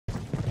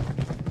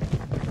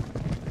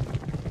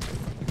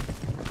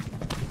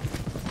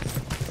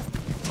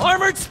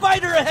Armored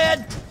spider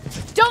ahead!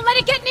 Don't let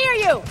it get near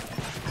you!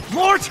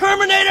 More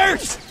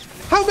Terminators!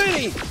 How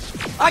many?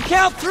 I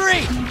count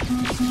 3!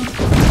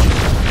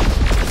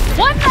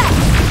 One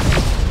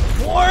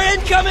left! More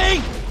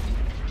incoming!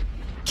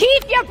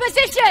 Keep your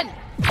position!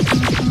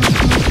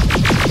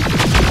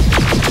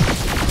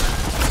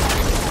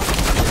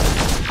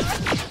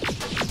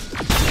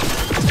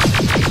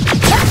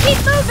 Let's keep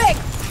moving!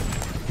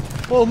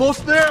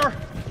 Almost there.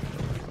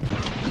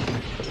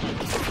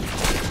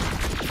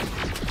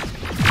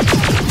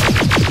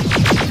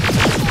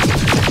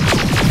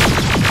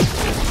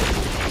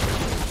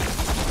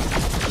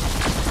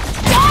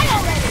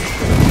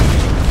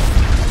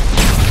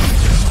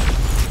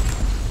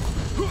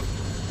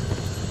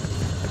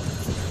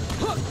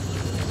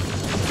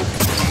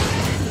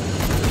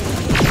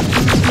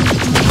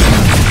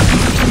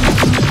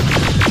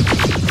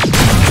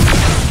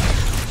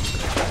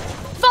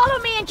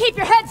 Keep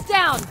your heads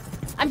down!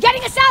 I'm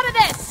getting us out of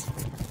this!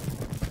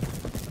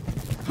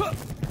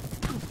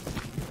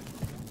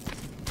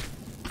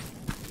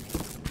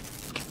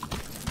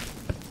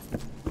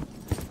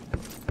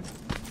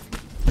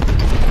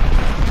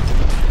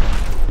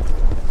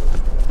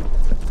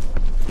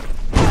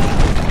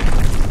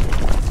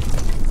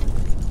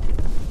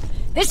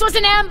 This was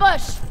an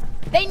ambush!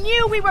 They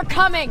knew we were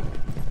coming!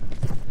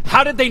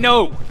 How did they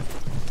know?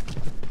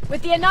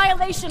 With the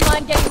annihilation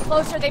line getting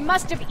closer, they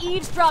must have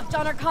eavesdropped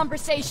on our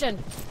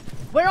conversation.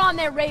 We're on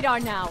their radar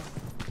now.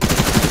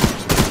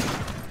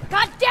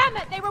 God damn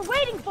it! They were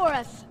waiting for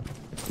us!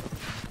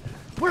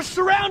 We're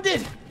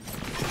surrounded!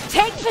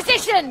 Take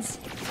positions!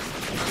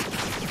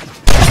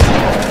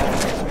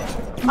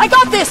 I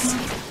got this!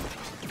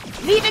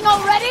 Leaving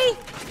already?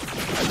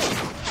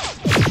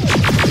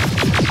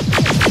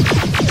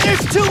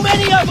 There's too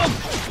many of them!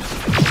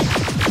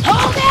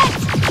 Hold it!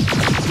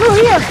 Through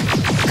here!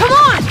 Come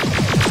on!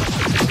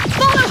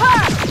 Follow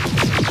her!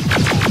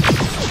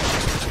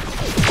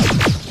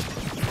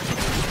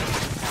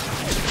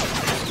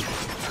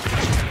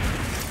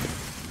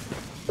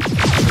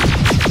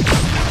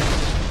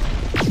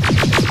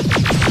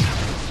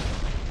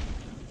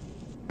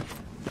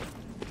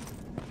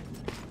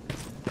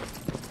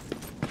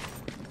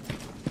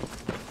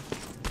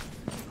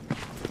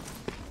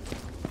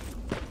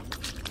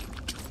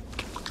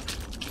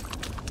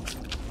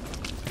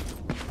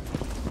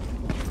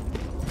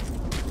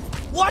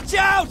 Watch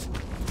out!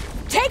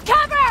 Take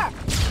cover!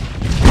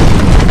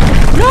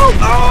 No!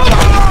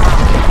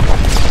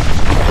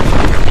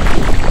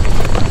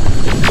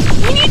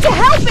 We need to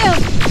help him!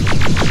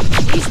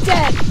 He's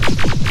dead.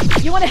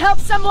 You want to help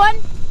someone?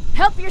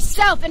 Help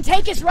yourself and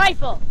take his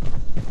rifle.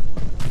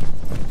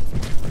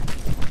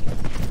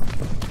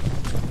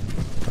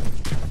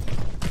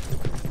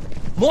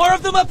 More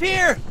of them up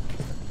here!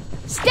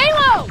 Stay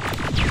low!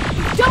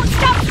 Don't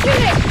stop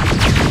shooting!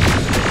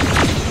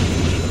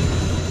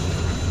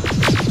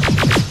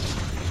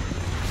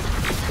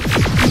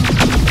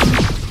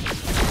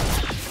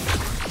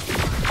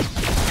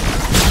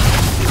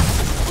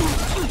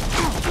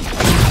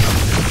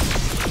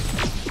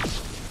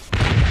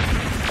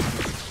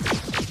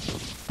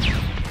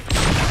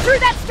 Through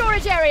that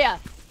storage area!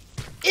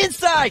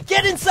 Inside!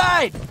 Get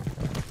inside!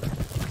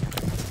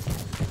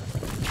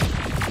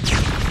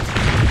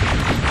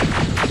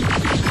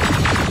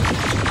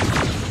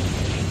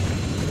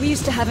 We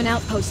used to have an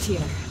outpost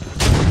here,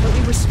 but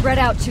we were spread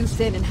out too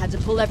thin and had to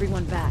pull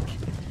everyone back.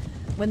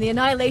 When the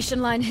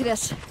annihilation line hit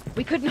us,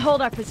 we couldn't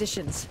hold our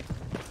positions.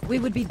 We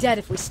would be dead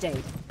if we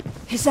stayed.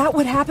 Is that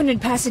what happened in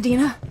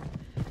Pasadena?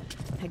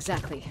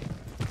 Exactly.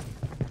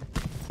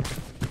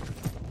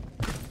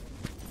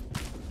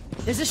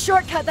 There's a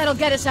shortcut that'll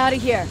get us out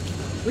of here.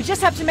 We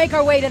just have to make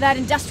our way to that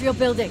industrial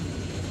building.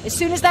 As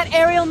soon as that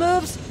aerial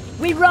moves,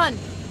 we run.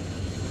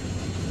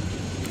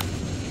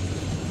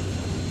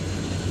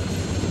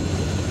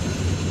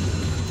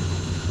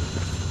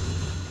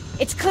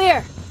 It's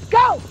clear.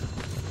 Go!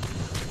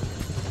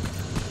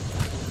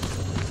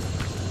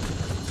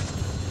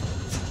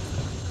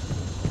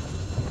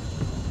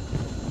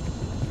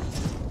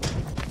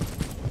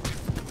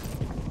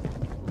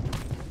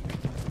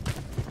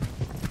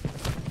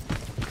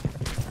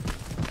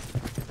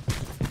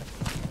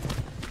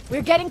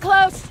 We're getting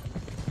close.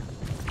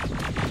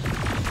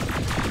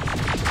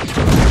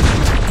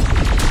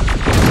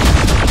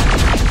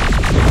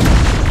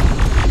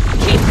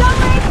 Keep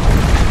going!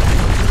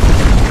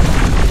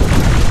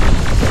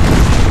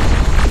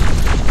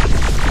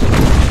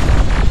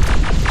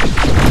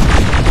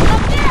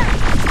 Up there!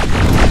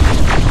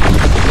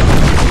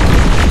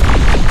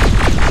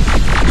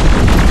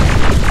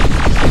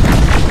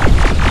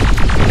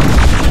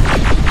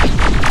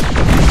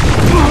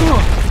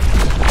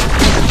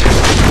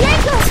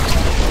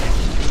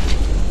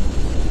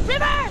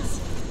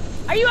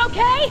 Are you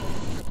okay?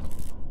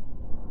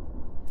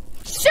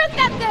 Shoot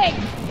that thing!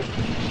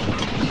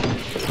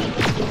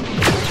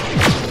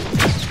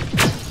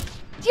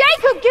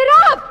 Jacob, get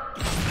up!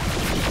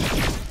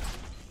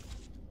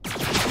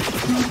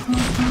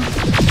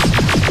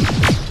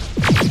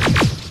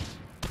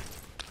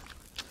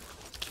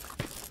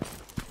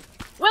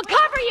 We'll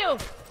cover you!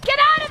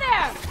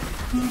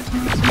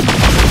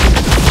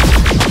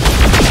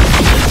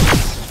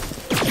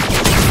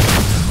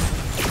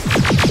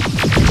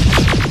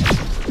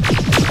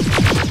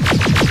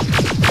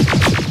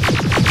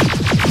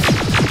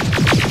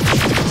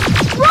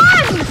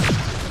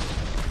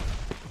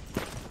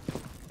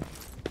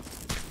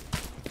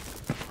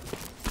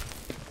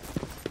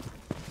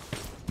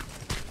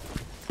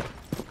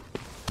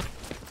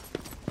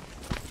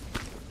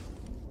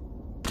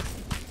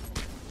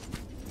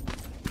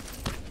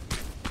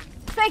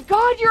 Thank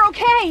God you're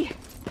okay!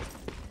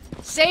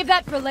 Save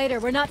that for later.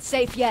 We're not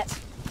safe yet.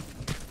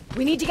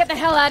 We need to get the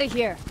hell out of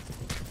here.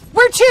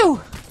 Where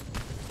to?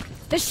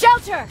 The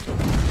shelter!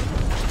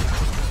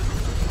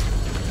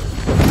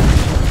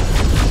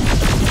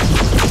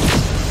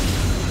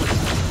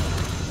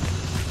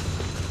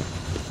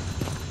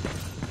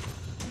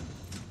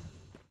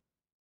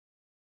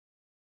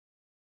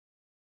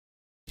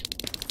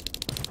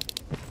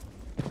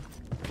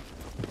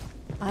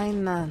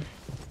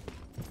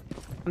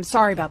 I'm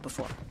sorry about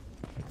before.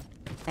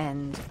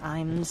 And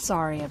I'm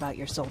sorry about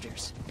your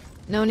soldiers.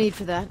 No need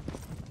for that.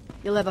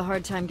 You'll have a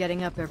hard time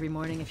getting up every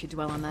morning if you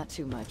dwell on that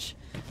too much.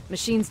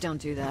 Machines don't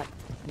do that,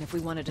 and if we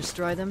want to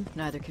destroy them,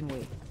 neither can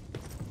we.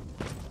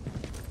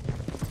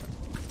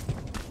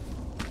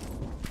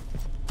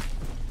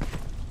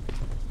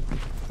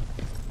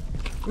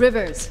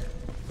 Rivers,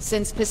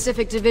 since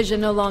Pacific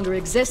Division no longer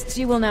exists,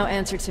 you will now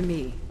answer to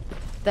me.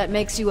 That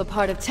makes you a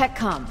part of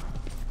TechCom.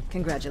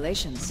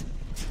 Congratulations.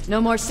 No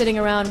more sitting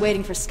around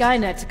waiting for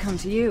Skynet to come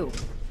to you.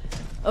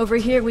 Over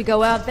here, we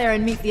go out there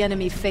and meet the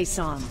enemy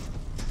face-on.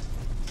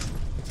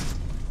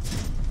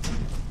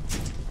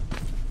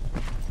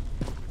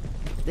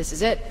 This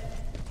is it.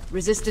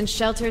 Resistance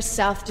Shelter,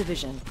 South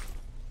Division.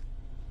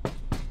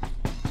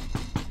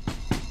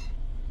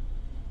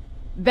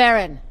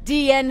 Baron,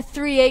 DN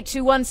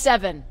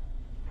 38217.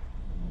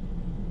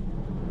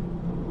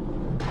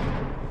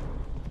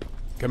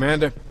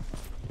 Commander?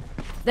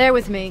 They're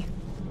with me.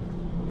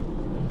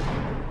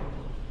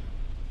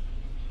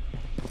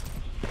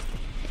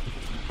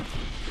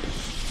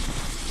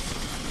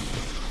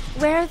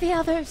 Where are the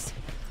others?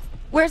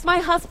 Where's my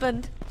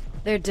husband?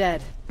 They're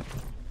dead.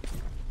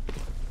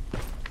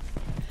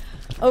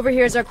 Over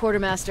here's our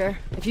quartermaster.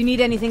 If you need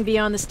anything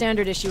beyond the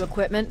standard issue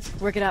equipment,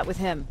 work it out with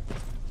him.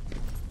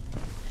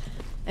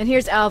 And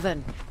here's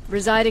Alvin,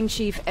 residing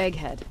chief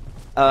Egghead.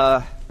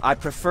 I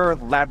prefer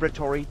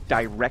laboratory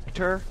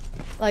director.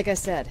 Like I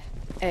said,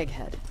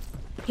 Egghead.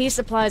 He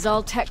supplies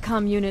all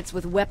TechCom units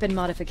with weapon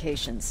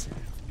modifications.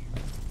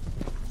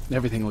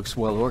 Everything looks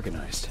well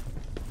organized.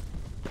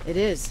 It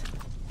is.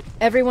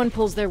 Everyone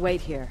pulls their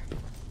weight here.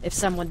 If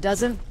someone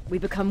doesn't, we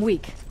become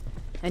weak.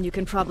 And you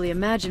can probably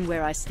imagine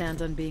where I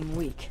stand on being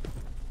weak.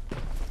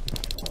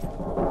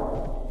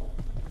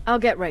 I'll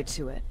get right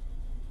to it.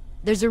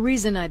 There's a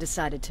reason I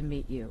decided to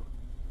meet you.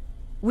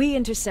 We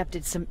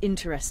intercepted some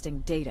interesting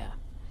data.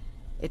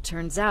 It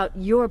turns out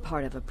you're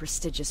part of a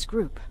prestigious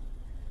group.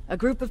 A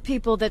group of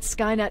people that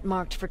Skynet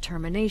marked for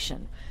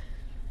termination.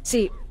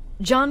 See,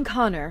 John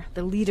Connor,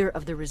 the leader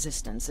of the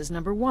Resistance, is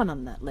 #1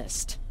 on that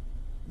list.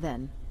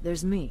 Then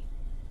there's me.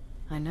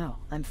 I know,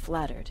 I'm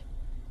flattered.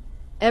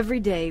 Every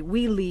day,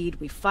 we lead,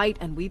 we fight,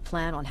 and we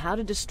plan on how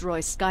to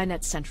destroy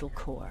Skynet's central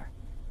core.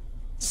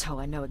 So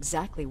I know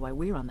exactly why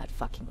we're on that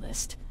fucking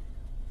list.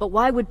 But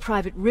why would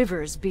Private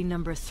Rivers be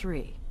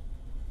 #3?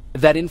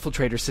 That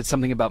infiltrator said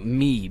something about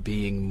me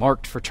being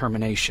marked for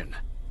termination.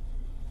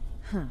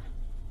 Huh.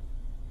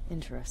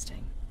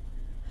 Interesting.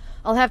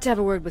 I'll have to have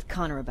a word with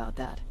Connor about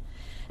that.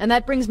 And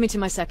that brings me to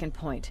my second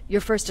point,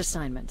 your first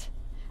assignment.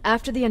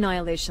 After the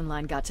Annihilation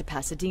Line got to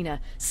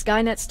Pasadena,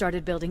 Skynet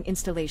started building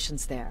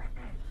installations there.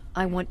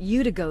 I want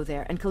you to go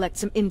there and collect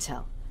some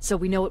intel, so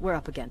we know what we're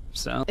up against.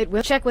 So? It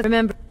will check with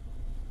remember.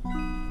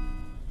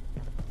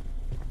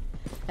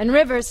 And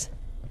Rivers,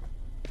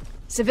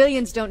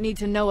 civilians don't need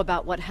to know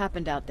about what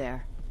happened out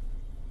there.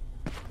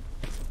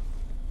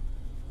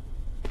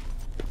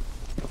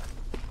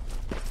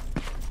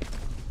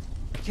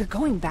 You're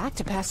going back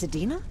to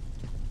Pasadena?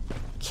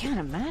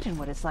 Can't imagine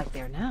what it's like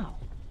there now.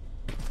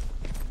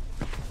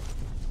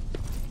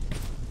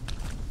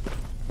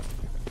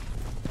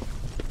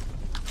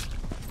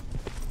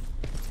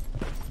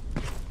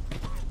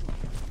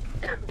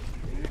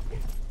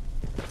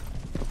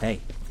 Hey,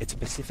 it's a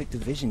Pacific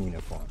Division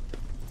uniform.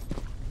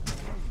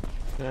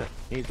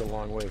 He's a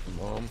long way from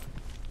home.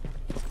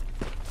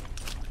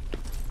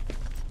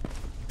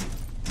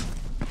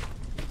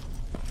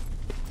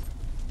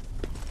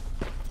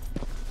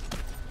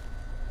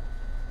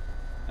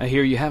 I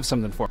hear you have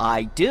something for me.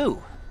 I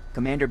do.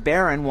 Commander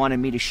Barron wanted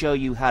me to show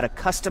you how to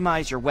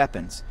customize your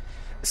weapons.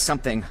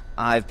 Something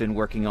I've been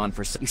working on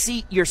for You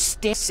see, your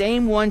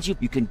same ones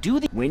you can do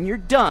when you're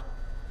done.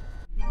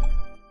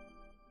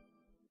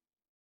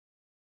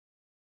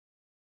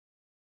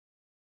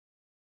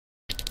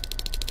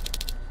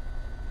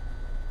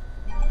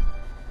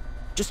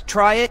 Just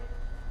try it.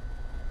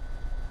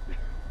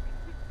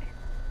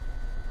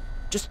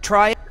 Just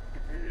try it.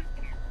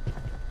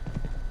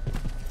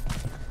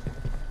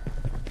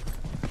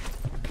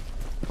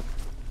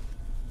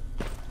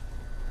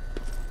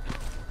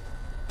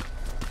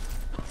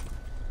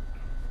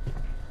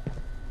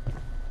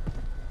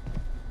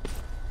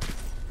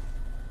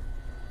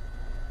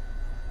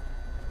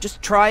 Just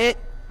try it.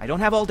 I don't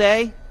have all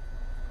day.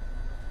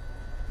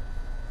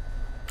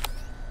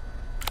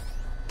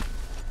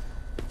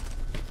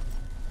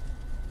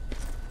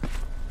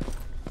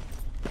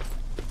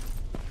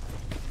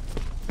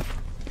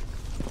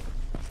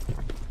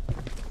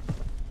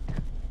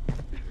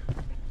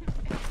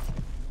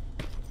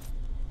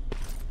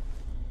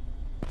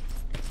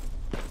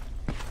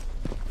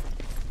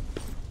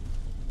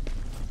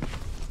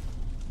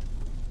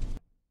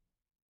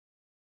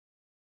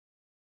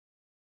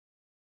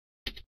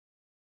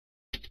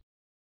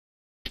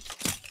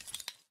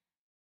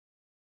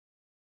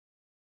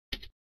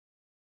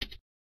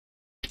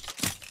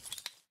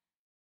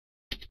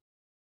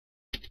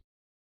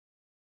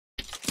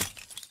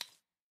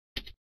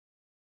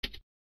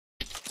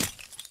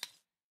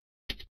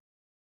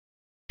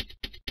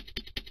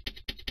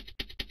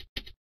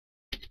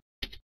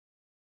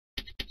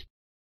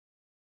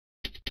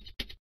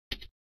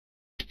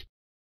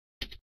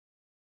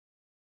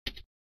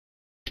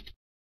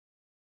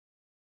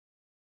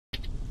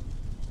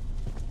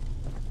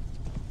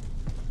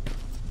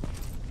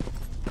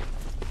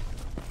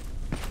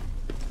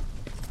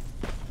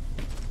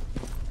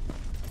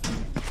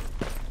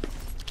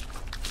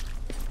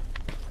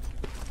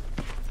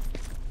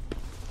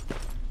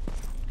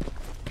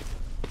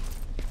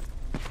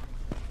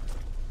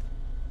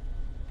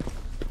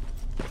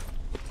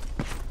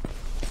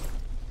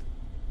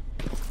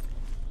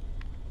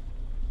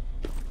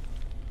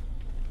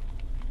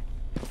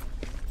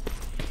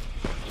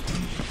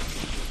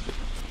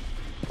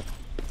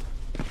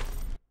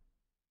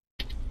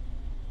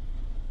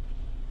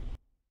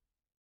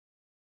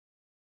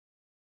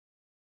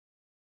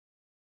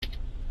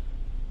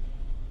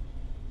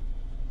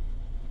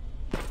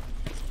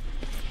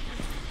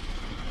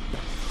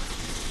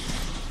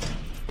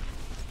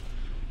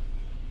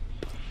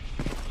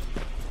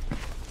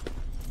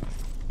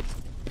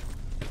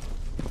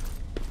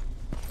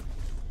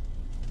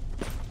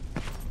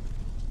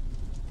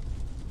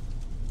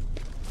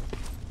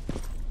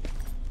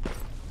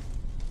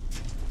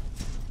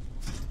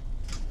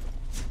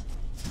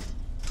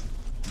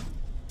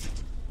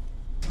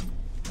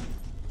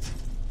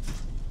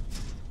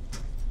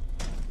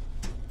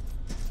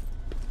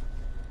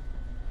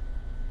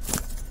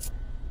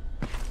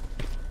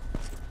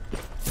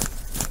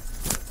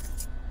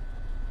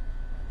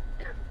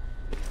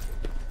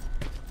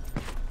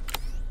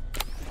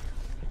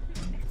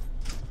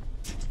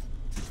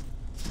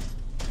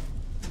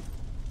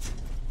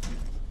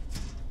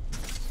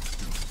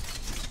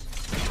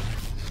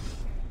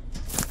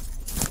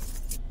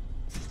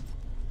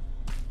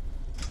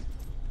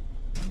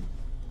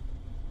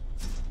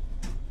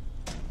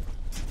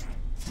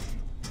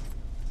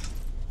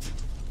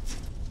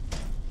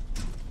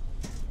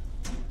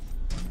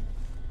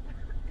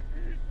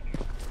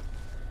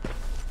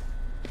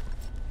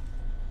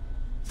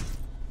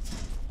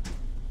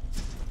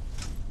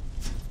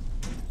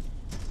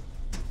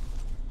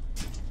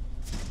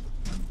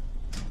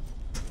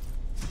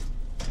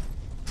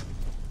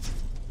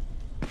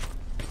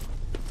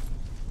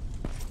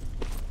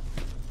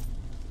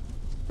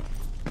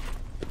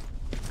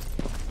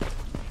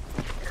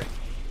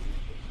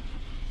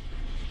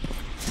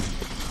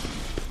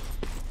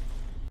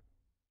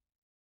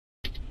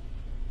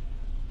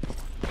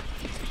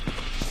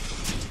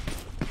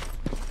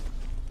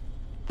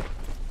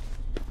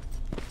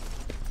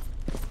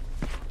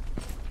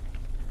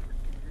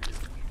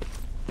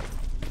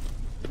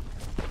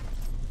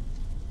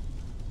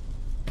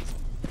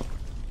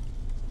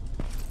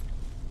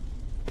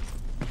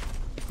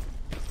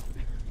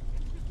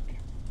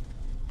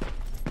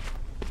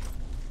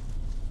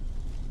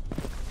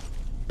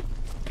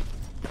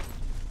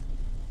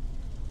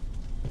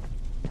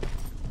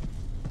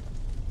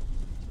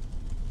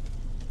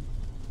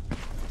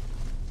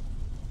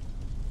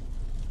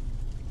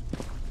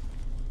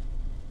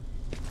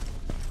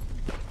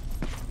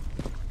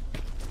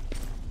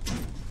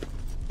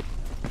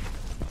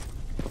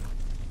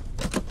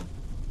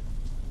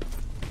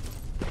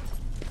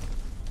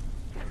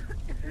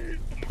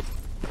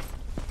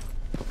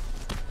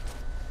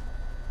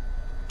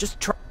 Just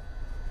try.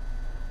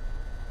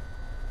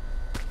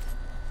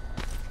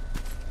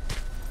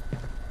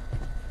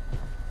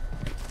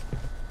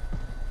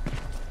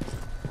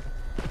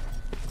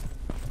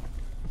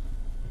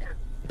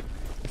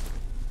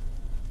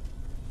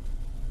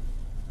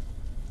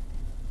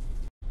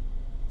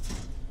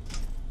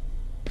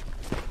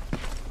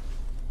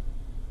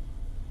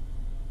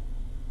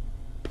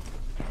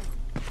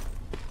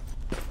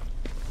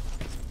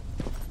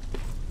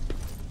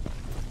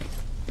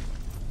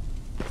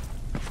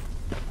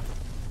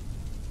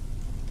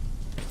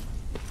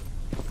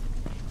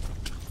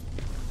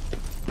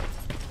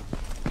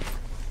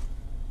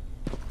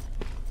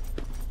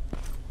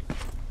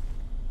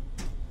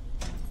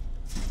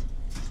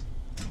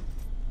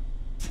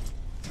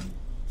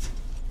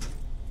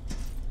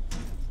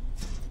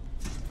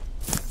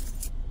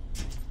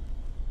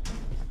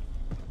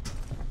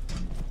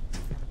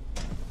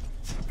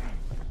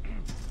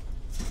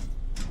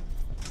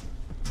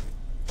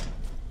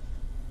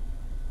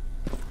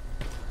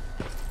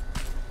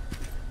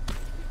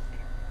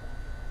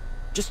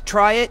 Just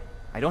try it.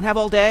 I don't have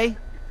all day.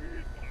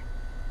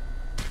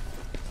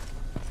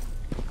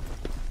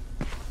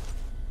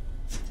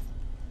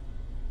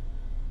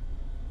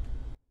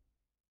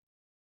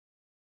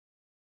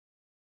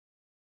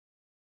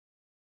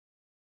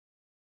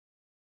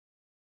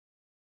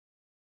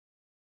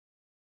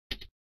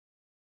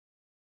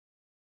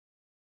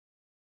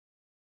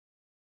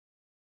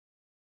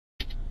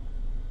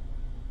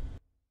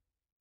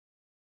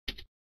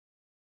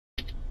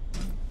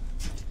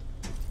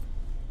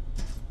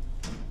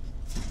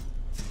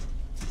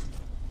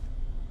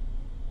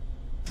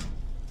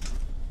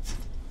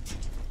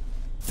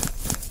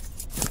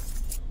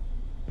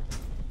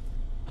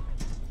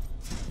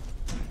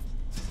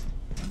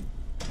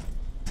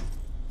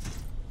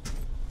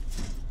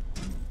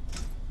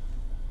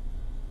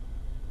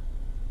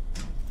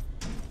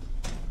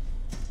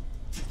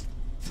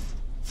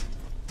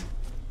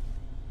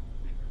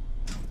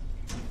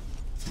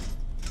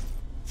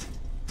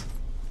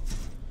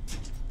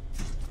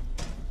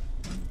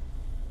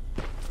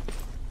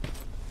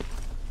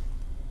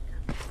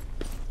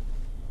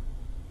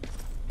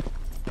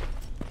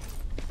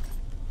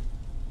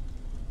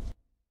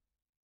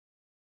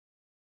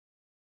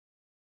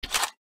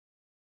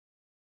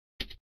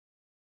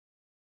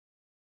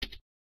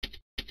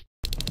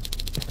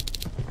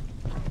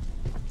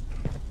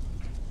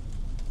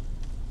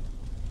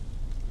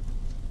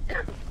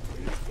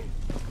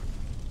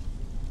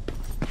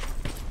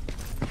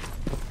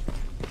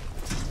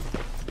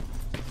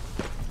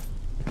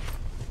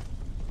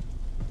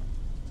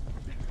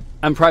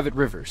 I'm Private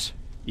Rivers.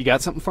 You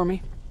got something for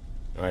me?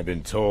 I've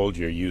been told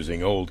you're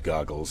using old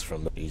goggles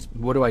from these.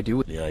 What do I do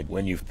with Yeah,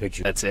 when you've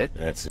pictured. That's it?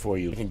 That's before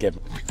you can get.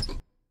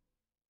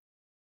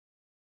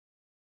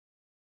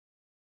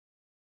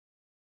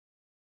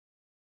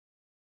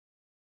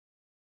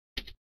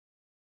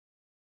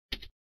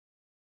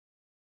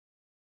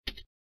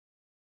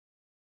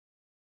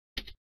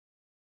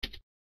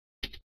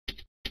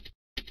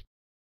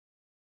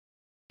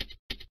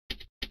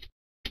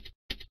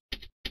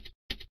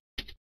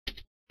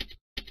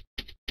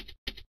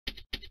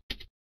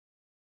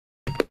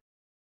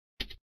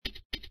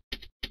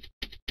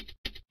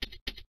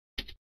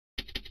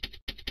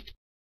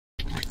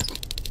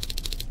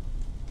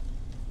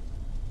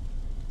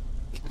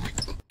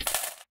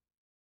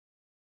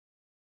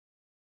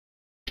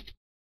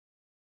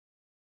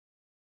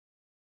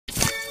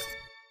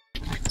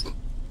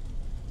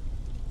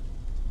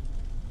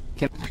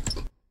 Can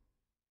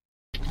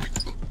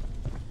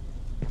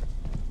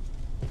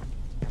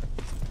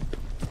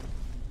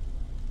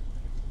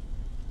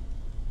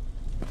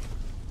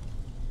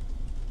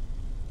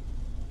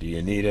Do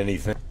you need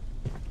anything?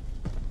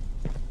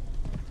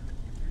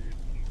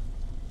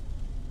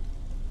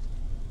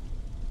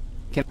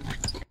 Can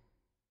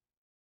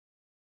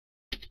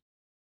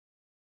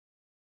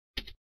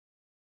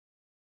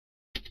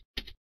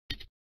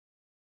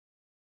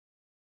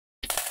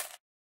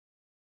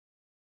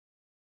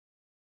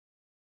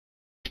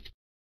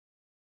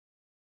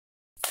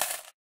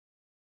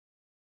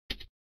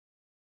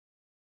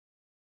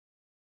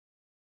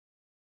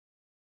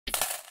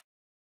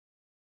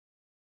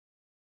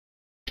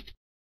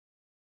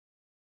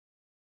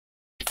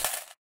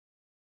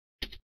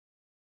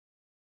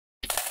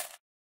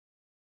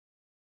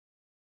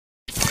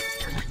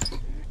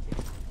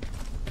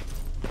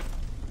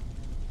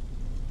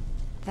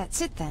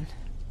That's it then.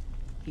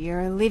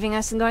 You're leaving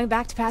us and going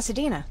back to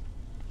Pasadena.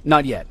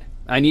 Not yet.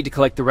 I need to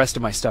collect the rest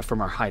of my stuff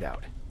from our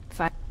hideout.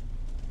 Fine.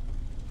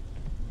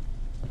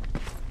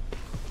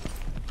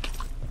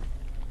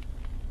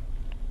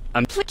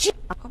 I'm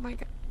Oh my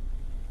god.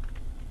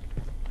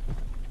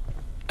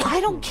 I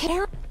don't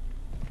care.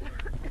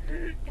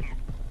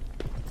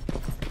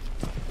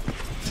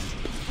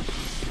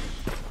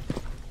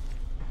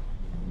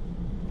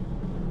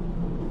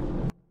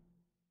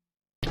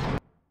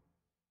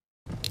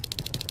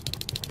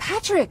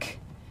 Patrick!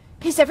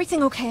 Is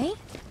everything okay?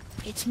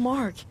 It's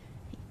Mark.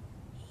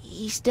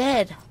 He's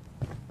dead.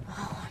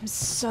 Oh, I'm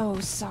so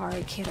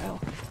sorry, kiddo.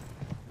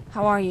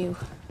 How are you?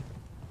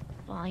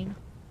 Fine.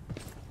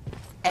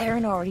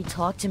 Aaron already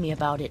talked to me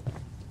about it.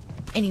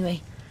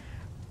 Anyway,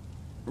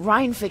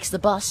 Ryan fixed the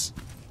bus.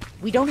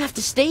 We don't have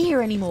to stay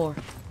here anymore.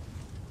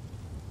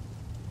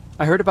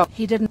 I heard about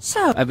He didn't.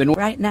 So, I've been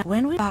right now,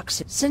 when we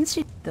box it, since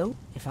he, though,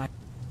 if I.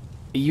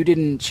 You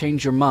didn't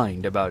change your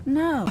mind about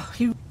No,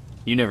 you.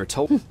 You never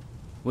told.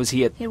 Was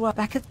he at He was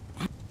back at.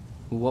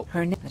 what?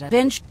 Her name. That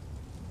bench.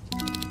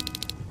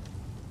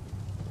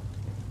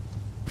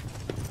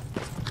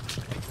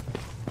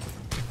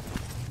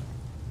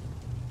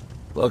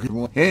 Look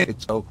at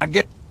it, so I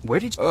get. Where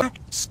did you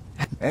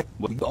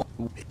We go.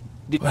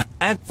 did,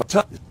 And for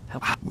tough.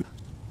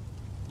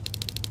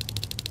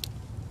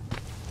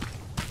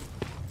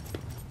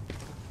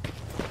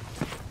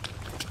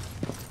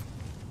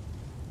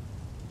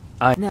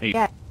 I No,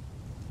 yeah.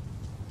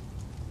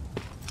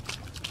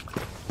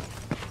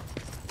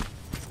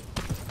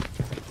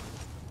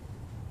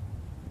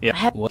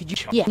 yeah. What did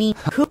you? Yeah, me.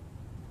 Who?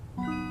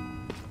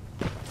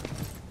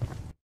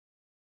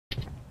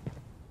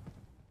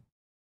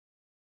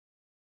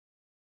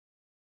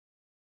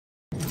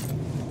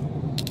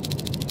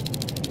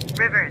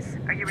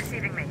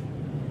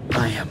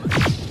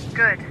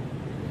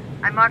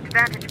 marked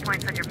vantage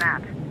points on your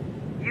map.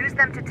 Use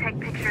them to take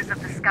pictures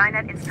of the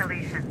Skynet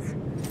installations.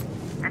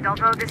 And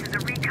although this is a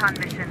recon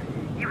mission,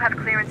 you have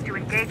clearance to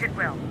engage at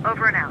will.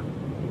 Over and out.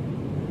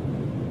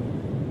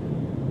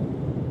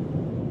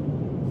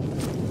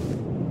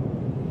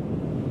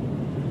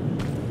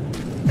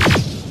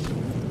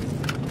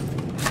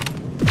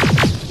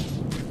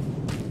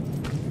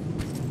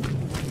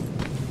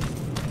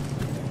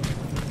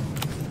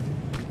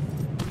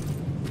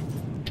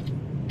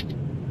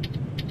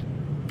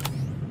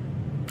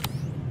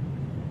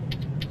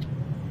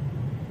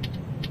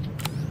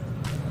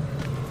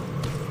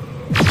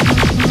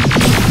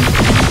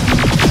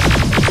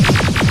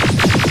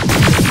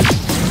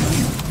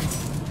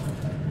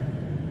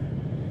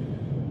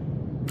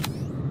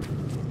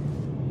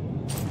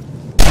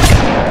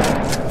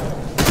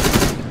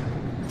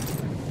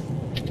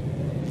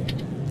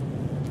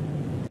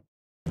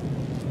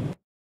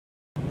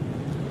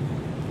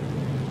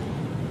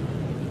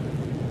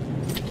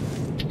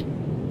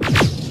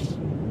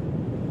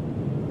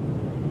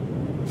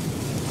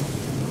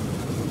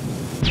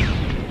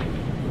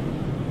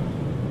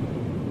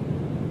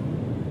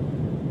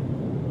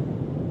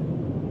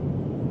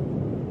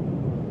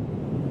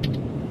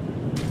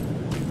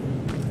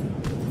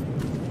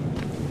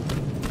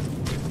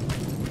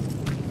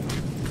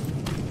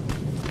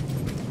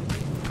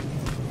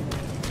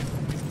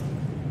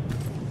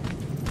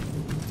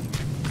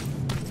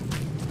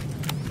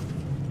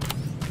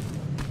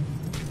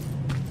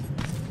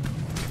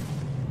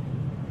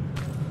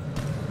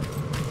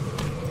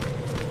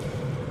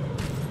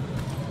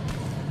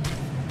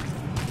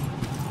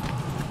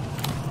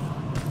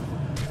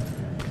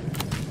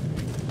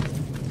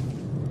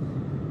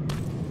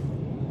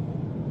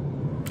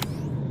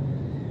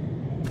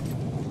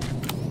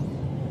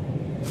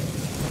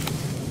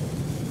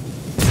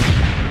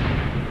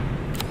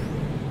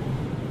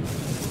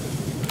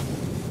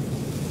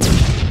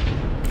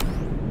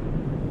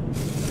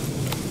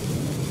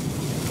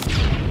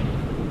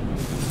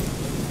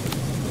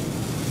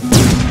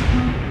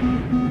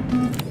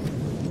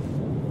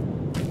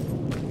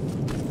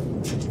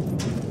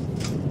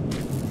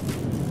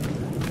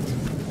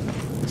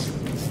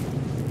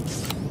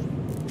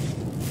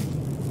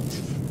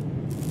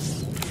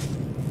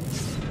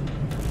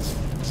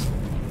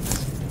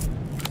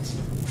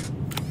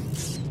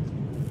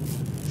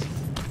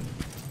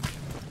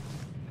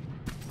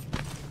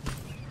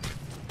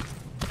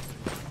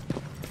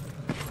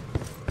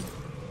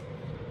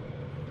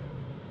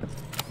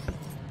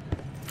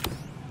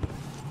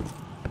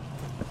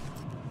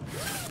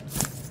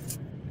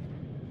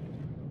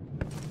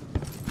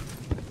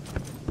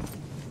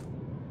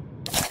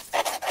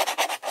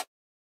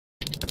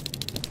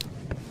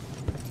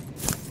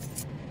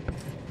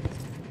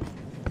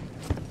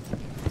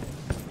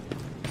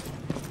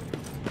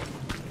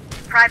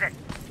 Private,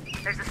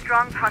 there's a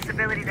strong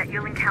possibility that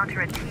you'll encounter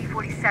a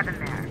T-47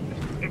 there.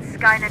 It's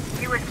Skynet's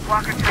newest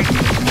Walker-type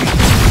unit.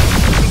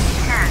 If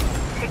you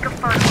can, take a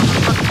photo of the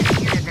look of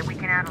the unit that we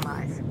can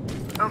analyze.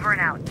 Over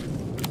and out.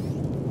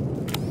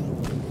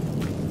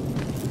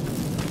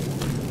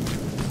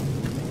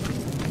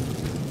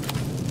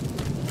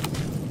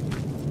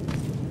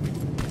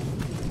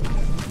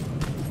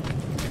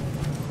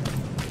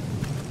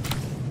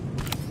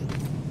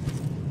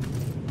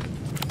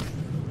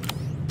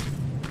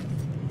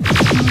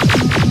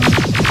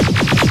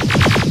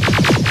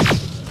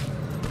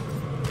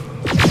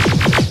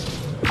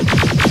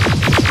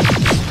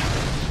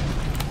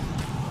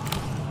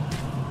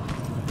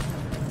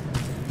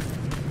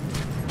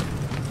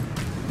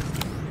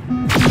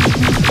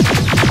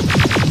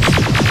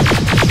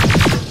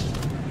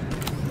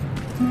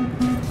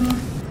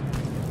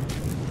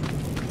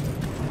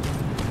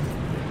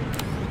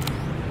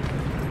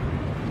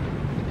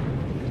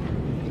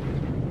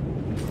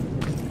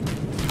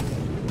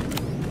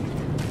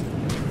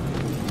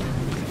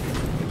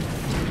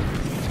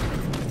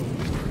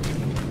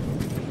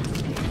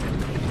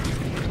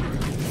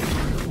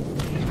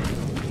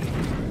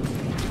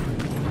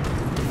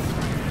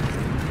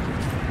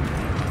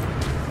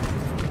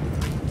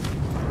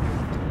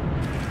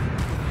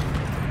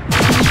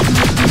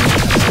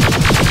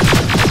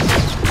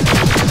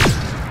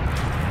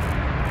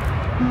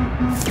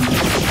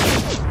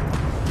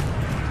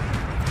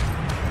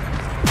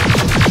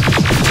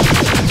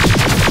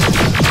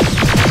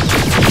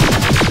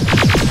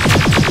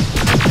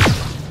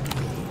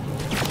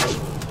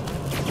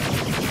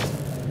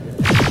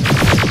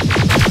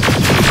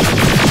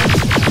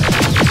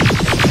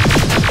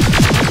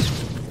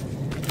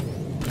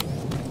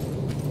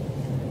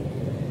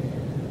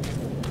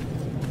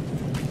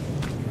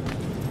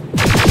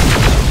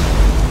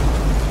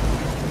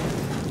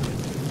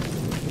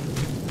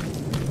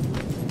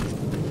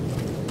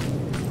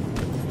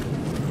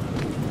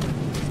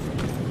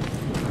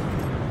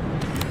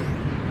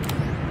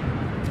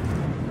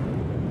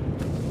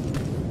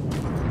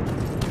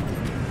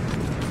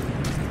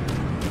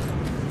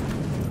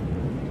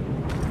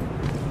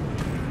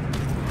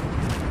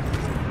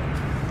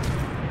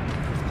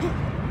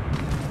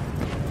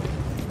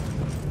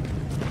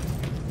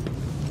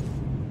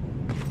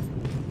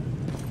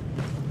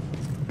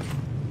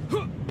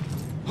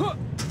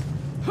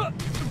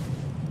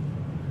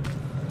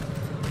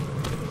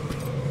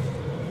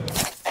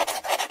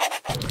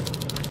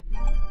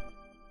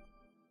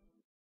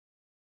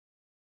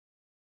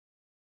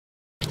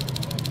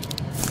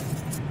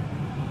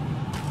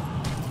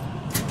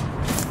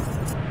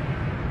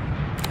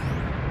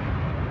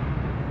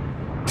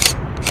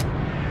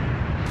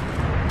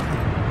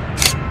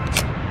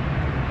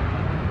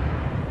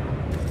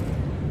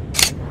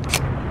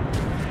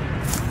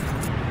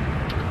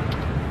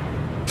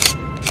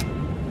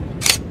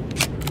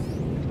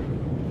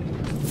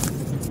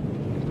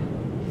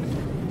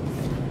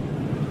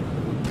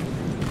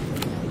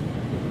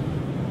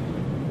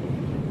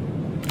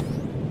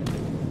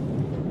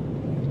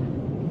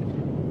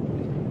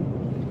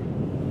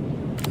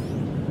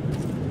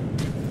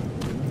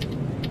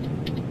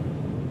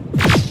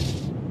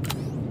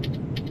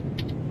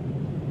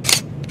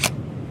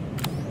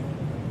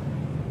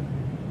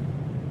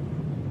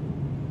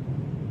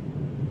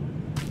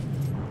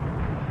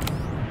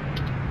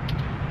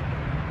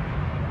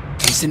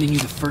 sending you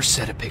the first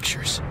set of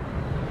pictures.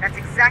 That's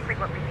exactly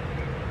what we need.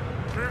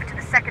 Move to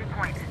the second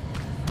point.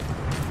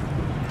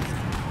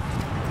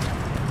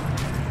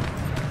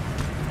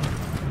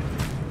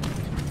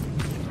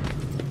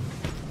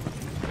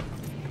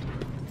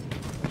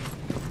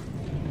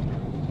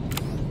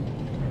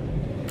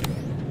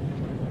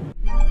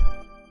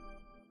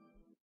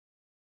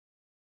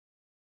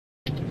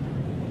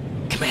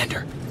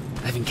 Commander,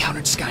 I've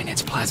encountered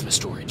Skynet's plasma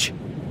storage.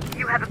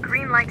 You have a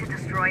green light to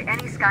destroy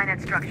any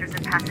Skynet structures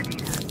in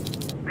Pasadena.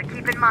 But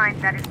keep in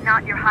mind that is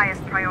not your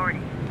highest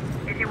priority.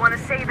 If you want to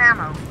save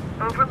ammo,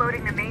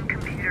 overloading the main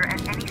computer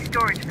and any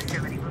storage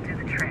facility will do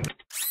the trick.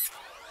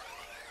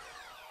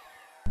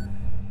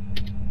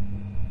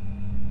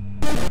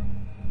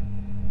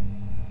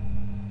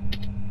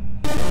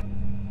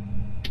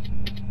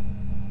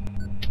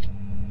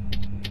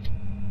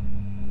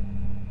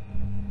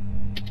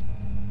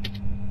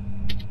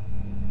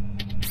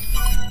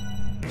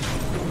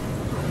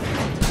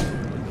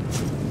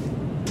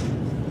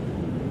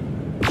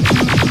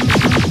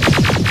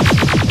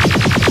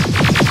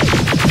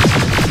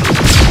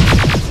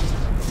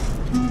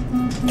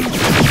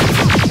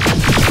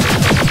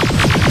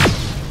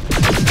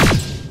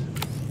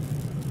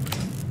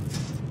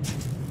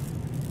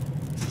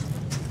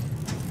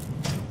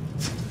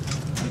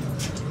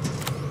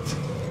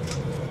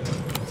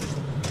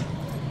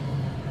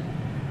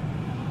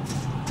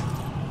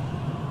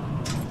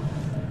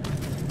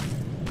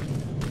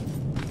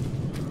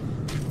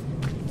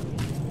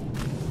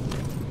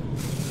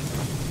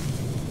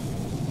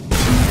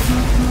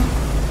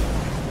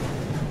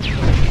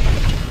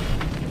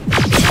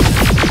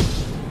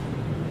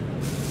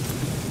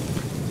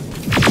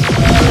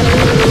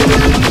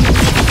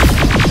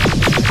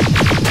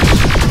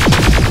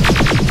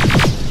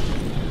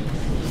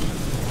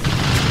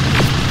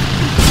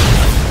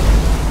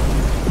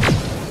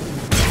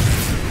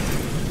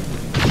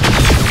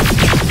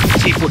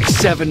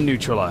 T-47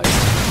 neutralized.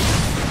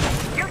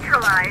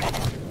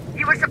 Neutralized?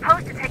 You were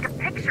supposed to take a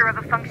picture of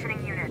a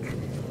functioning unit.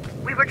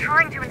 We were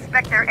trying to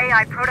inspect their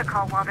AI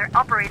protocol while they're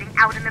operating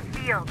out in the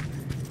field.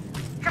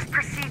 Just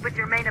proceed with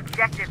your main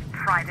objective,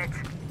 Private.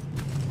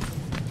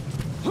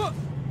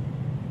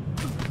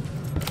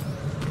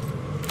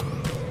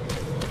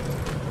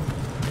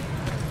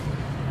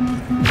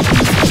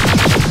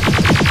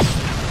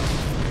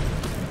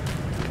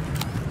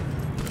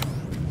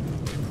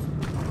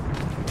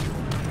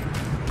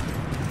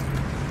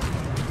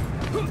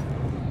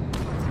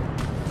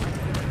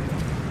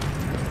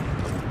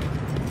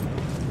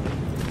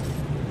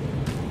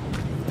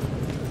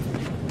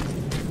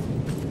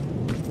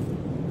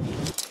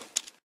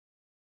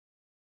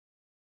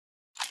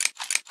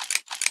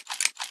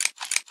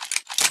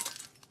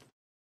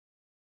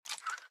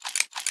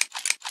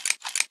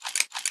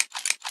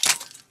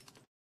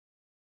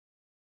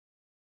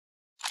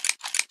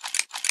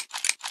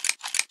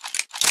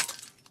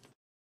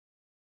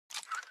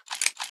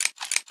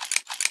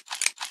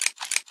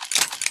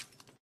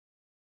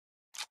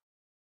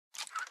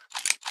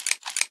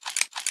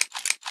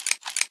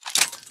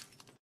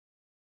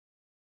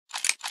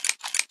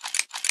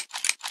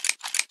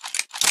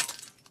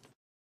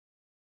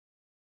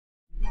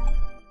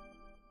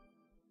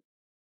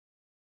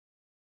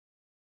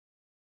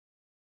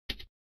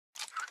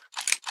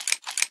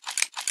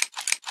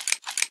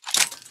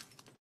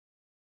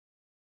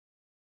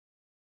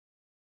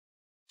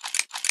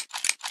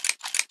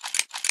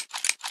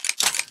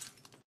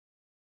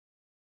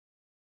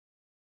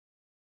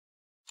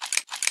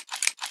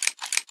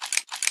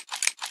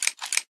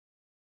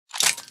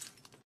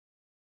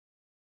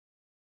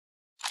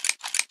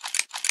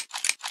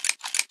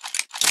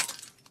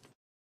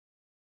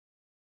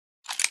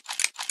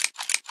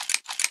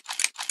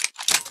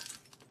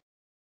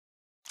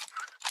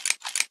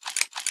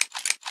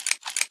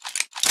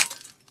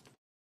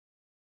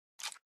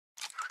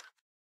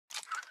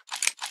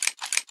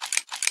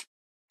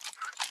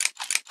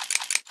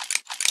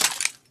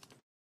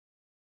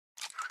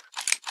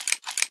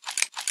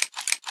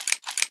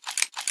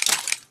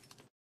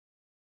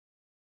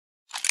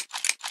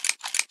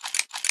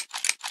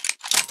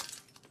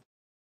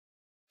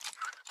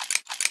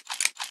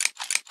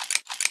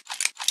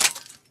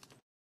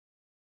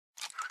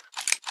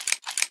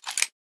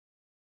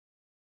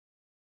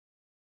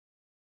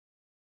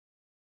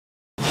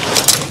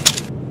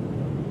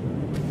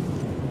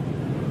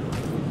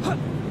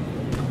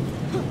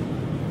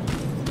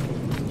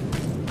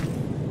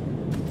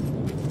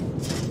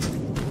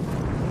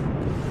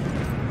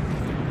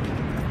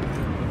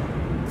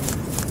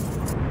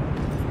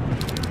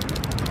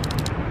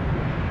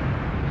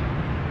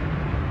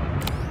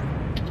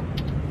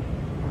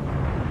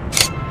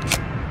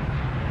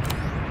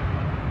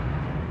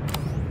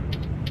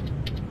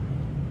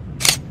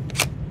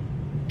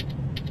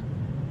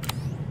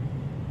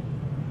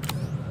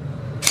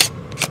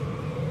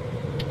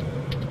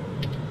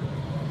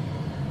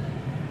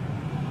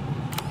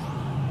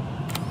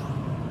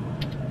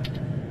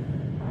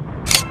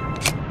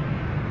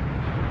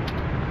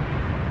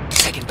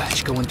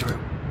 Going through.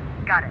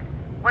 Got it.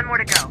 One more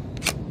to go.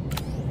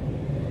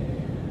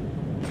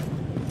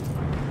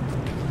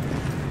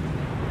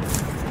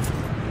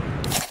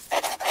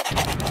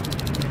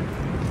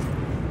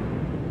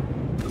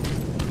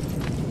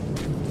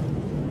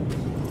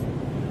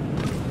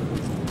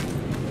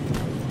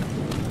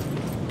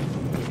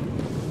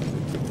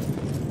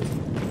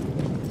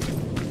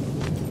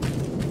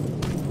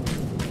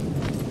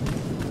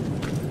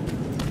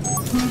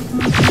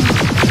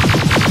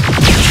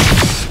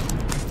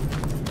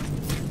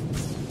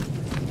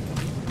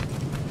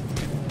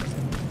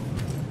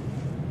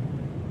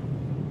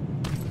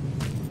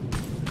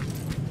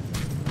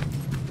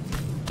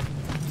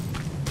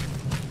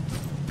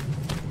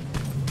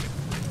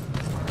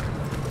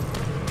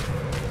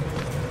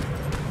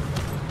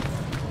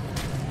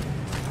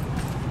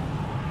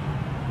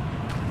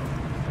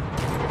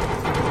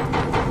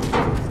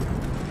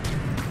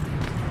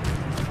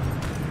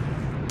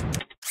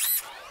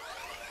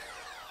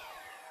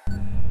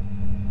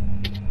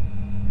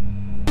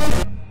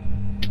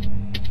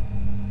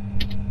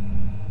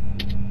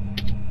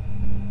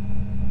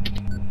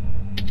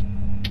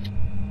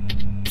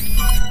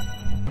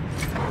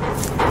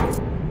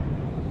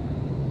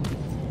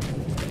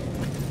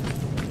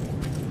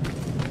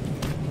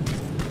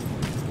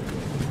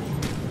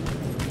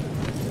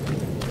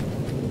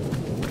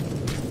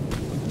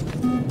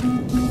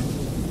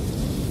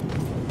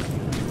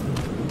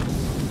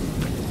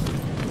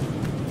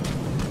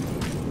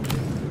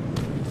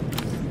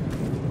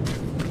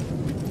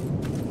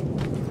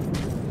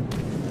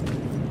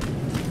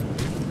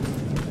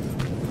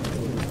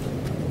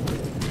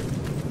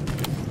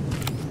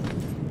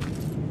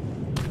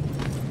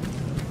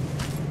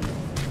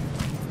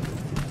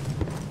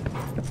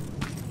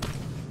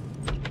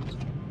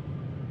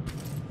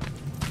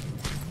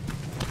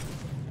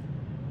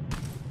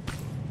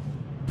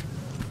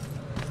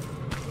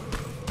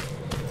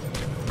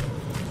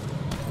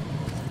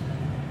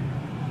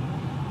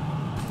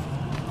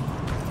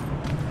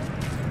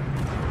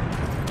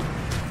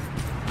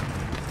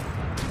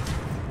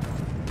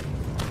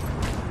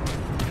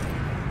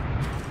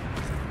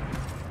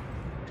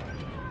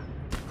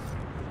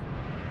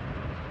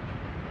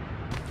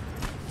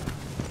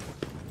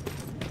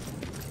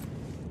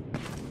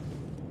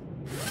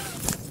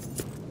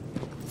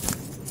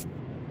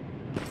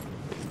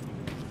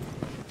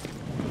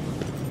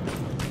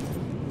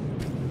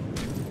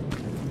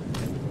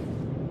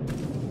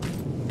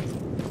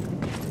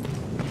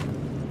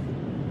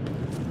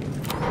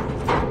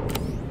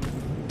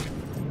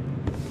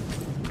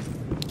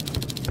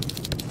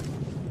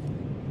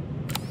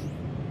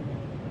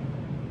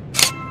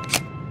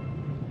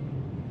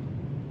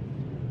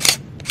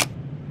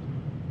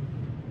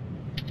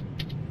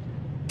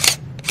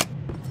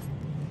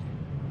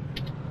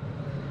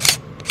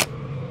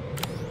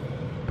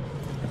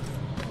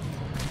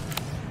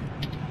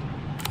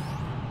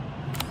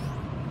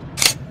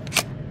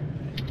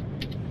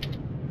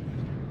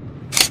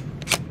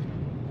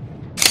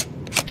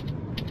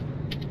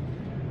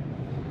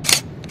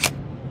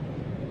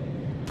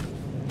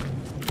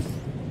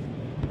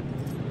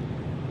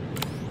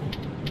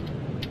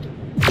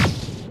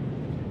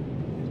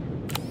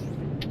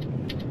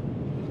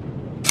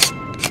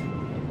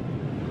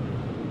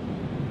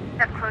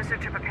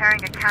 ASUS are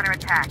preparing a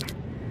counterattack.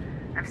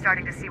 I'm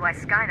starting to see why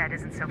Skynet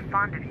isn't so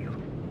fond of you.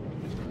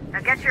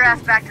 Now get your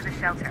ass back to the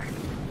shelter.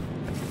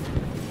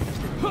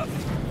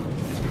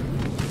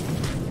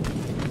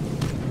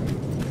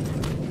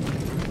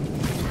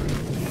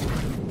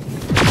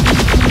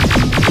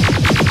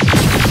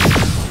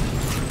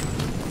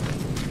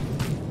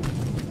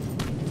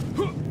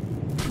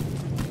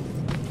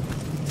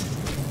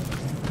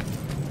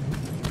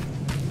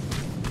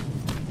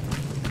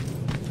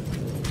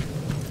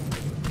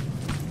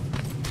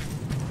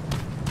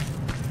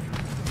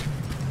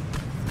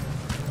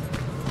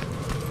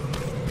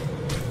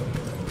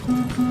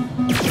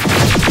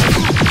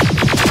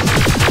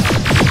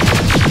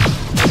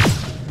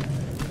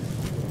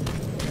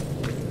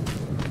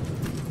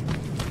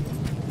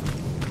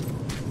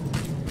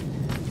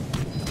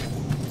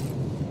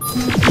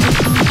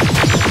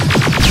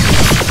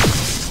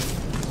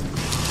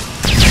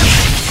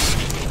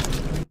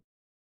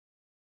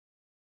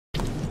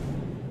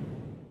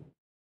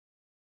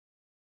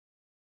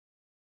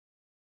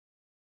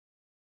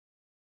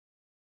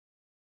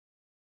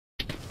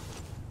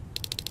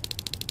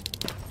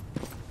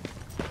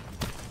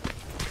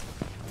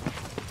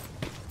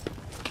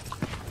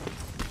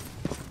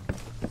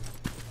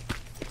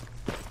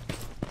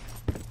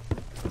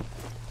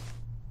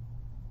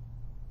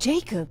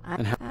 Jacob,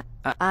 And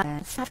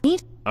I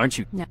need. Aren't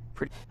you No,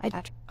 pretty? I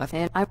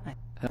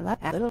love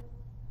a little.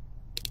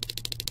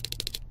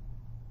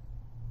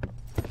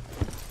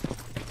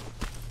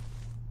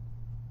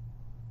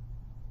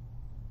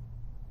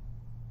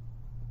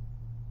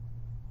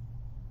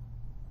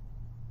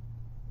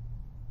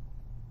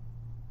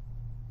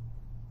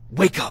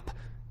 Wake up!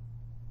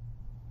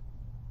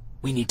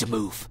 We need to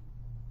move.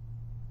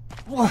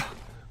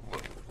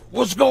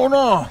 What's going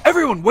on?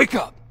 Everyone, wake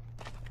up!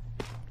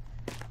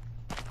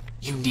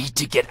 You need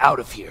to get out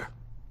of here.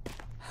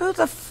 Who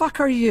the fuck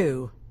are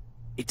you?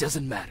 It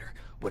doesn't matter.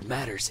 What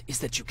matters is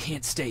that you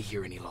can't stay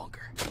here any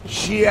longer.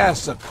 She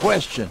asked a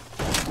question,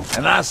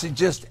 and I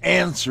suggest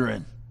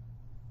answering.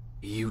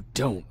 You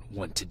don't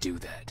want to do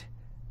that.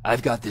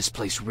 I've got this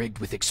place rigged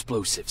with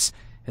explosives,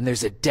 and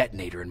there's a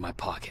detonator in my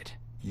pocket.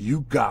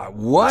 You got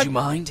what? Would you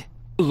mind?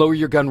 Lower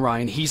your gun,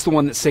 Ryan. He's the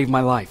one that saved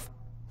my life.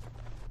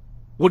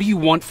 What do you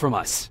want from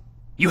us?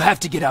 You have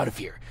to get out of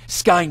here.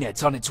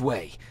 Skynet's on its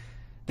way.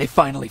 They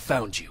finally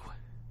found you.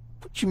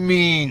 What you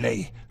mean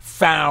they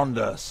found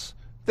us?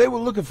 They were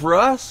looking for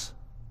us?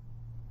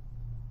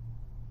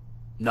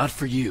 Not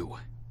for you.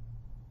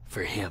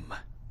 For him.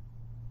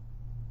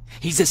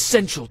 He's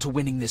essential to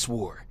winning this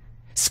war.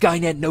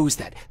 Skynet knows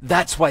that.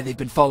 That's why they've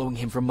been following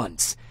him for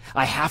months.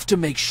 I have to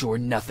make sure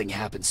nothing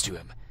happens to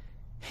him.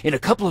 In a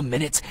couple of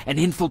minutes, an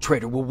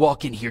infiltrator will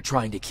walk in here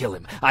trying to kill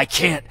him. I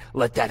can't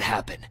let that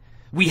happen.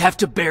 We have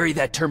to bury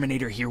that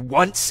Terminator here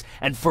once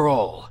and for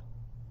all.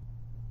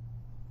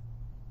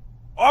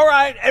 All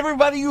right,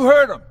 everybody, you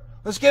heard him.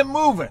 Let's get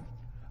moving.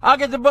 I'll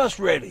get the bus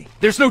ready.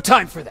 There's no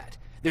time for that.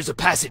 There's a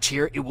passage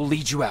here. It will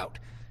lead you out.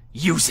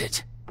 Use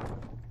it.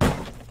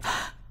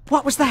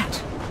 What was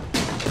that?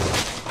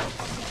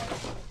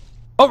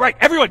 All right,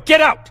 everyone,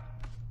 get out!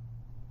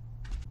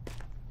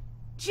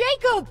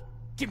 Jacob!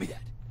 Give me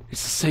that.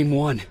 It's the same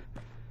one.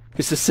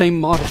 It's the same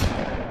model.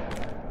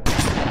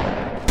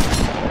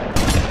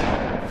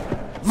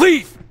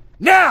 Leave!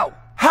 Now!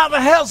 How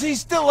the hell's he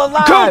still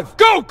alive? Go!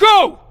 Go!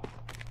 Go!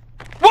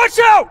 Watch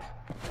out!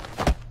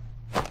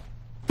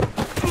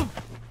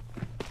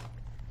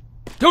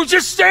 Don't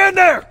just stand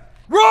there!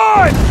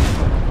 Run!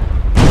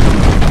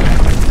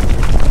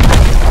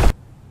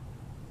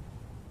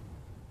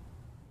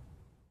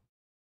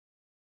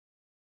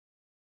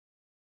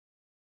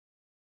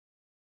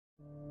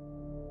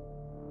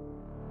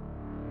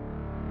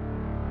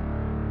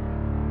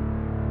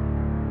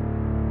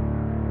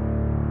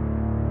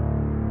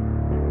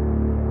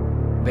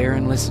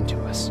 Baron listened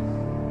to us.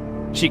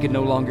 She could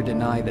no longer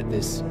deny that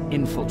this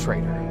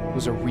infiltrator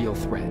was a real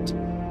threat.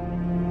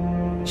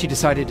 She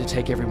decided to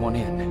take everyone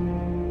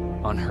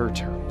in, on her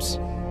terms.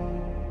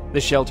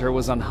 The shelter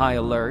was on high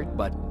alert,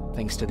 but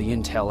thanks to the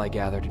intel I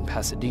gathered in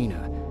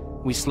Pasadena,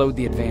 we slowed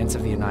the advance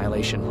of the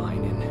Annihilation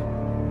Line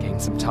and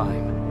gained some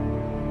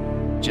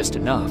time. Just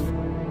enough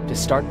to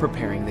start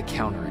preparing the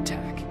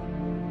counterattack.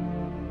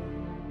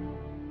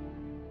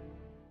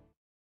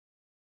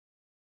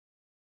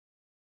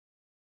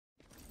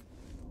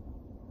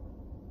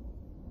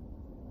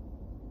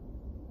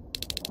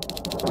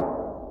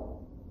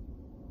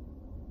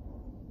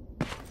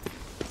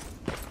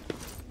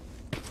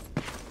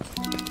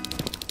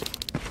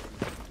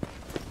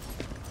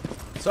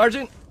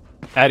 Sergeant?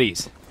 At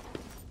ease.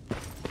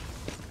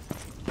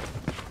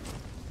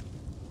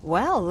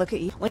 Well, look at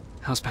you. What?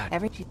 How's Pat?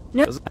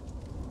 No.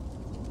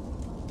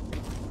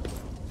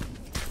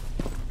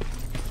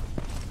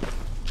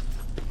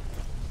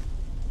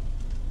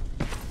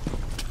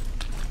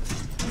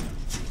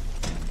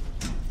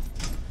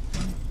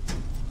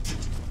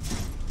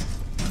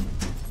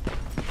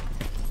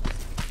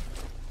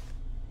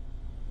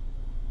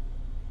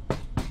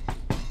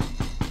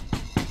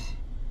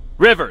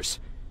 Rivers.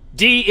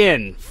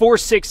 DN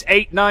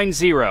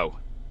 46890.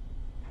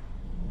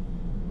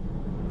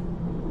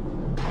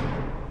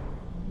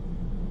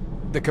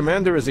 The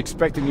commander is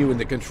expecting you in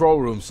the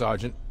control room,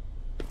 Sergeant.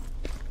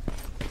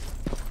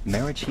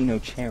 Maraschino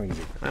cherries.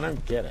 I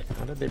don't get it.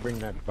 How did they bring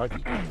that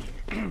buggy down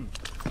here?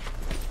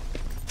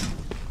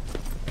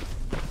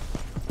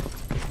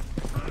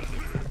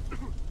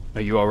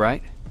 Are you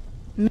alright?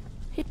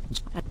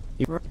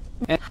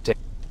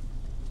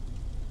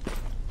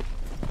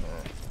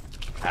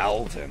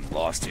 Alvin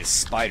lost his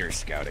spider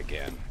scout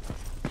again.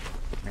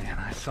 Man,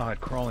 I saw it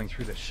crawling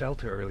through the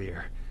shelter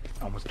earlier.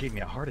 Almost gave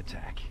me a heart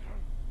attack.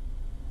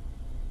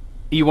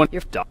 You want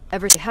Your dog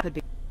ever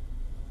happened?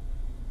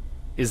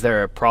 Is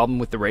there a problem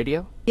with the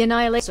radio?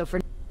 Annihilate so for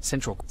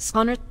Central.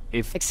 Connor.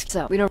 If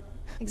So we don't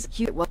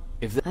execute what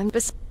if the, I'm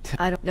just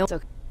I don't know.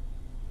 So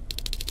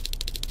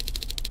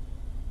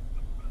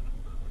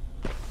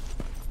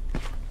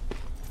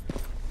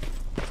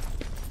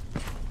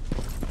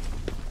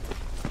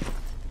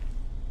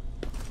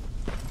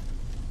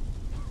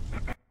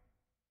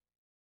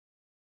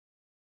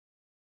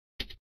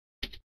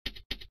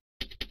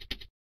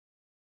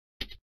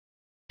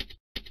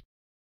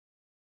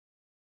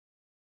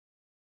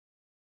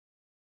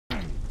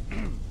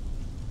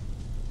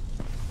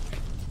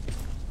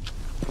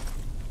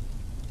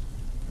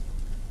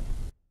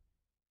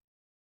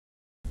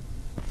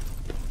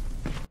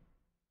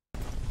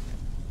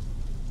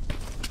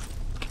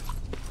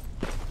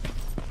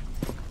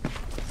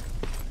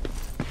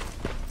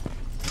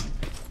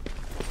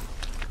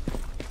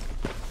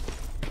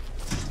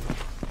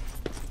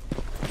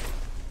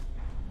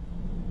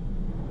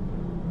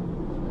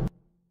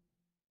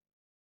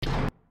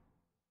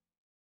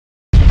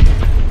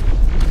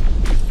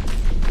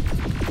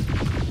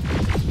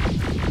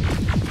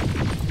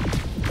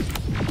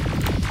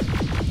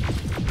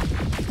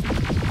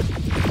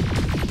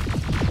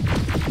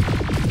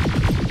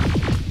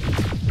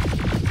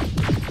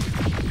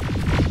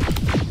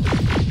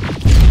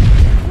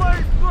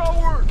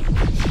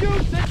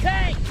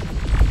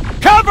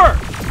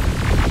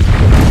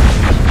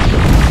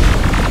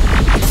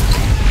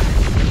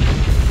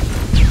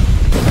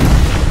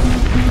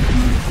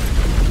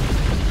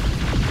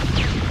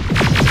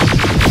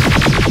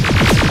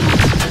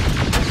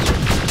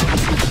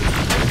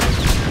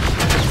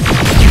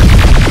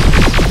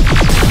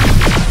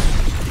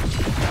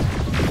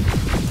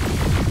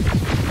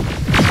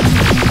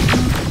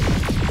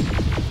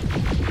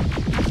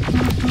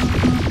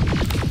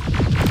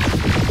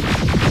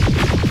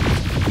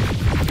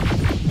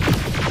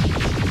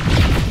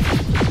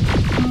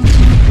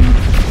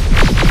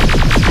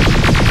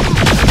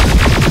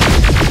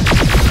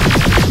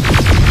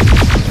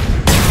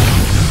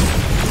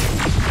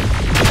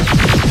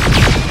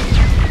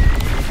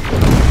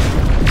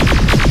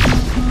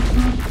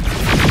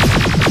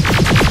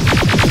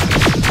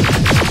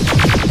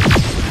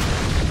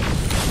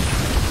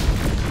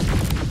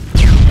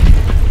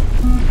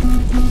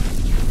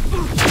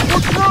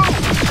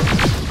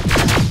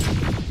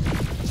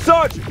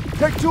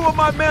Take 2 of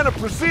my men and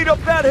proceed up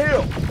that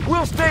hill.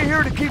 We'll stay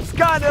here to keep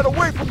Skynet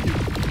away from you.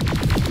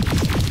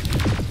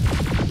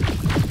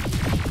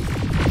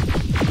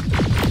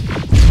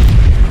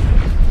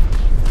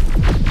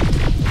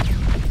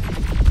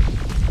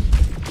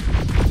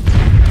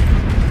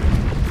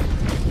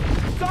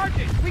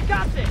 Sergeant, we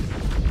got this!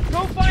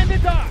 Go find the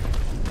dock!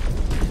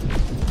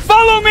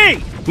 Follow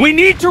me! We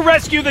need to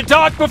rescue the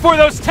dock before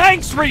those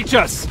tanks reach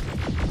us!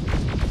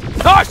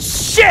 Oh,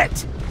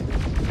 shit!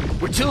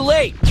 We're too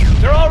late!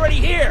 They're already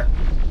here!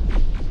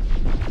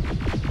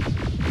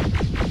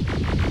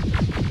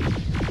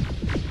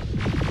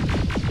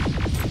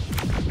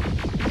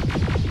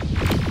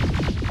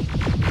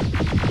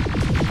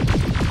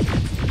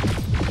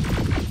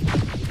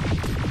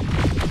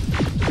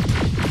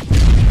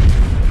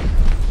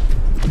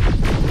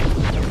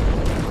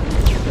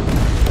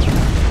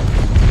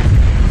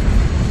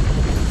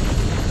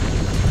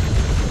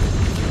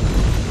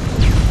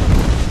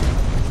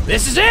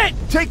 This is it!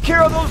 Take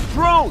care of those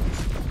drones!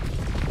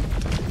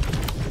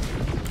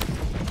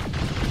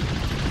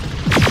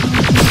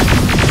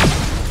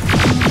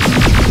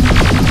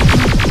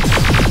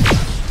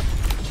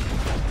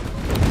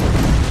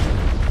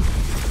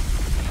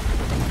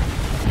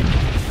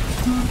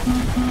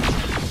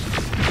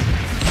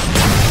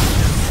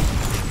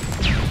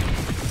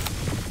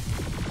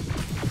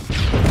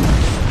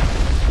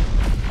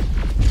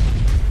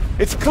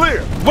 It's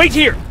clear! Wait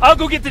here! I'll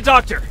go get the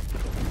doctor!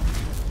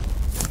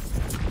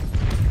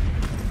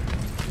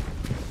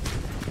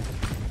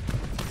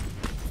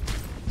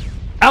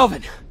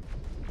 Alvin!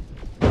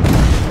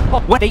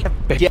 Oh, wait!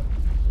 Yeah.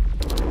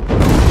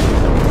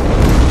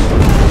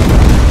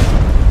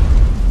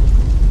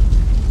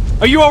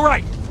 Are you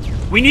alright?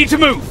 We need to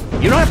move!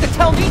 You don't have to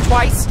tell me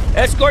twice!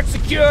 Escort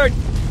secured!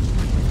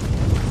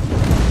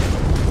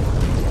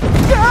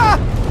 Ah!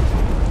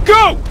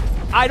 Go!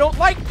 I don't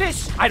like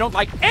this! I don't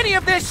like any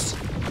of this!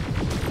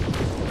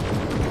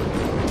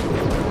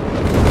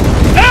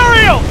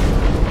 Ariel!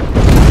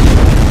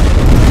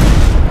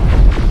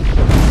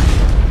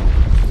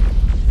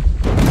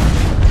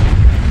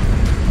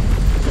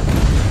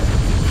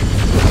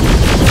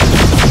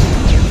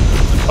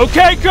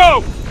 Okay,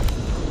 go!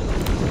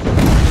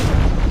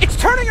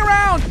 turning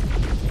around!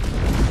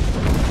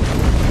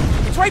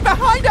 It's right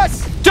behind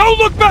us! Don't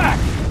look back!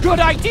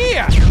 Good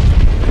idea!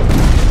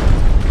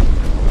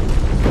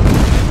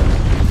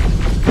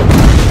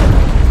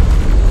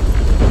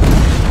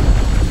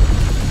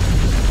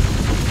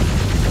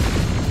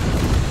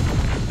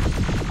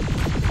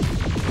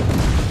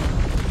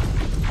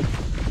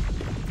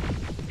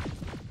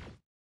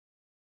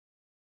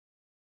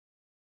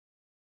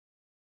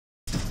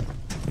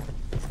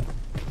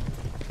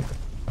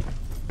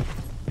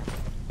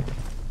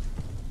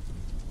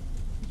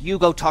 You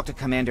go talk to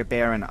Commander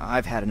Barron.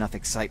 I've had enough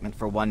excitement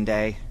for one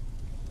day.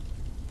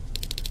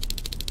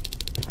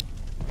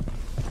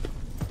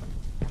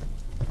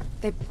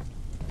 They...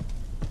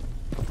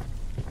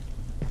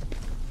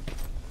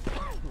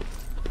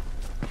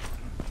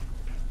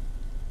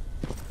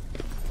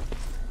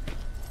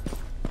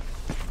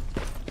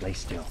 Lay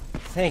still.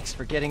 Thanks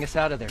for getting us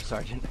out of there,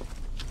 Sergeant.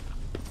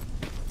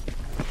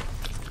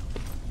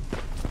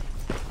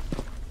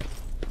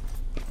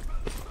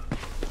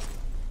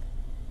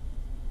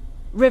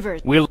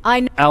 Rivers.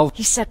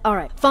 He said, all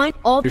right, fine,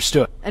 all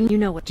understood. And you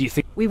know what? Do you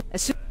think we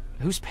assume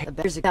who's paying?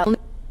 There's a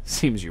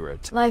Seems you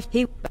wrote life.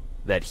 He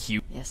that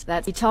Hugh. Yes,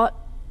 that he taught.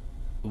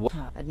 What?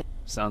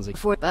 Sounds like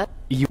for but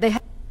you. They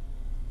had.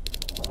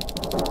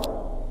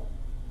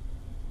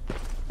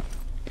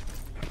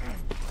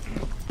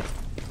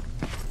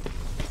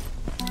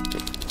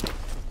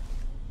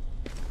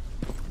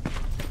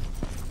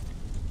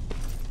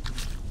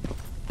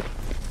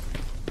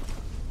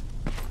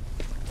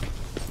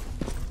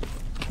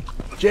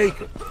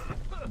 Jacob,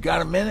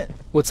 got a minute?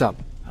 What's up?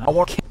 I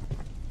want...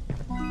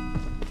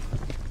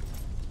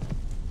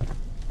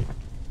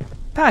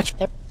 Patch.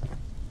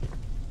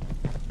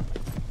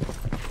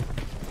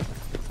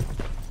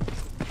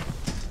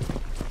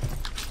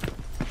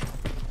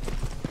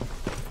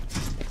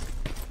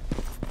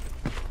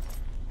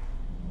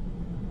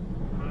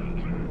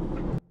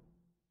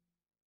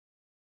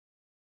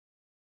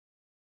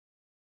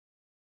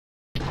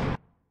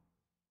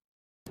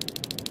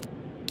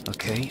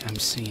 Okay, I'm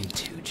seeing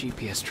 2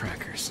 GPS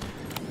trackers.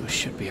 Those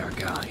should be our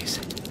guys.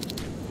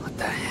 What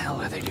the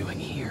hell are they doing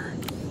here?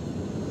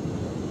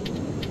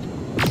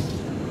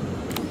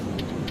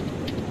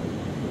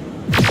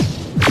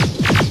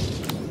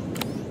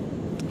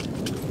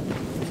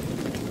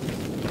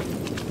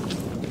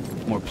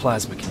 More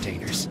plasma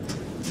containers.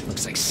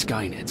 Looks like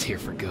Skynet's here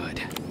for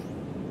good.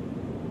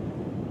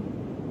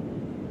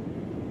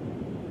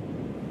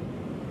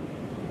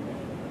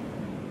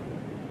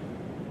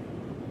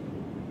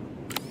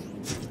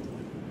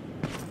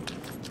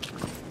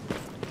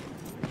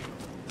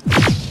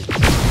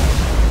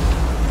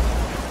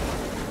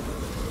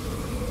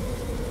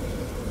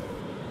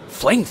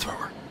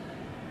 Flamethrower?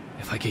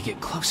 If I could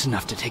get close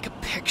enough to take a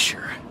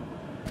picture.